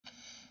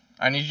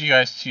I need you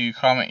guys to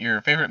comment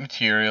your favorite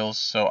materials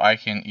so I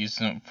can use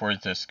them for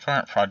this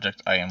current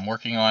project I am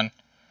working on.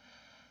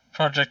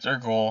 Project or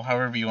goal,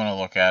 however you want to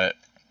look at it.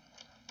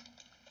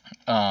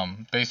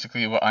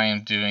 Basically what I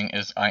am doing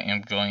is I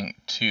am going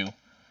to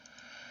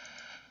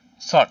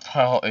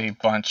stockpile a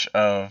bunch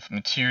of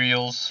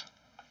materials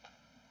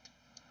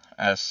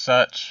as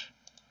such.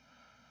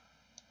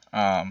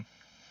 I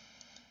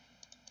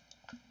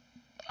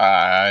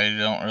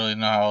don't really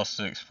know how else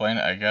to explain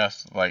it, I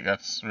guess. Like,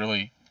 that's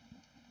really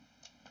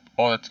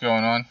all that's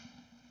going on.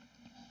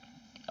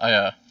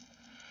 I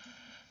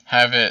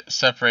have it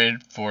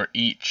separated for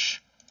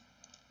each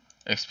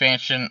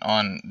expansion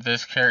on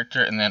this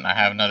character, and then I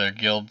have another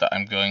guild that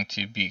I'm going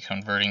to be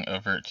converting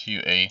over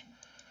to a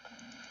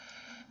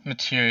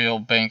material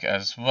bank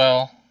as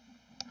well,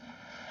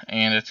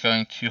 and it's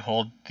going to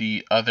hold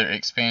the other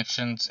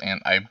expansions,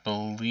 and I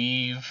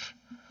believe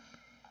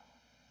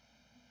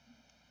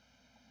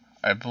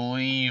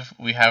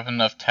we have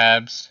enough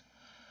tabs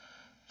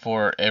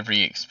for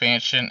every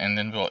expansion, and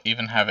then we'll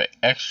even have an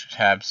extra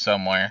tab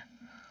somewhere,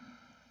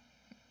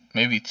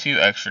 maybe 2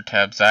 extra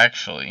tabs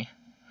actually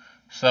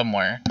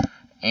somewhere,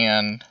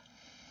 and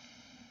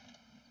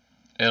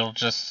it'll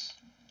just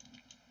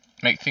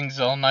make things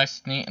all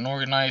nice, neat, and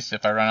organized.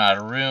 If I run out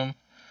of room,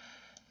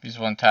 these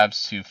one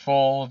tab's too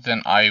full,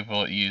 then I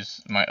will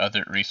use my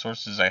other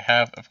resources I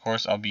have. Of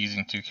course, I'll be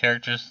using 2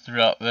 characters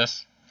throughout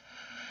this.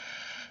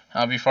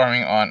 I'll be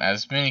farming on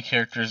as many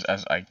characters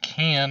as I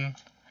can,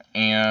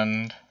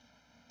 and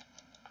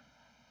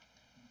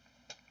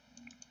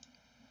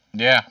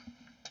yeah,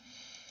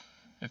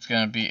 it's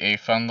going to be a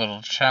fun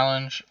little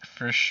challenge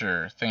for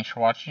sure. Thanks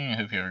for watching. I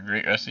hope you have a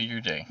great rest of your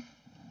day.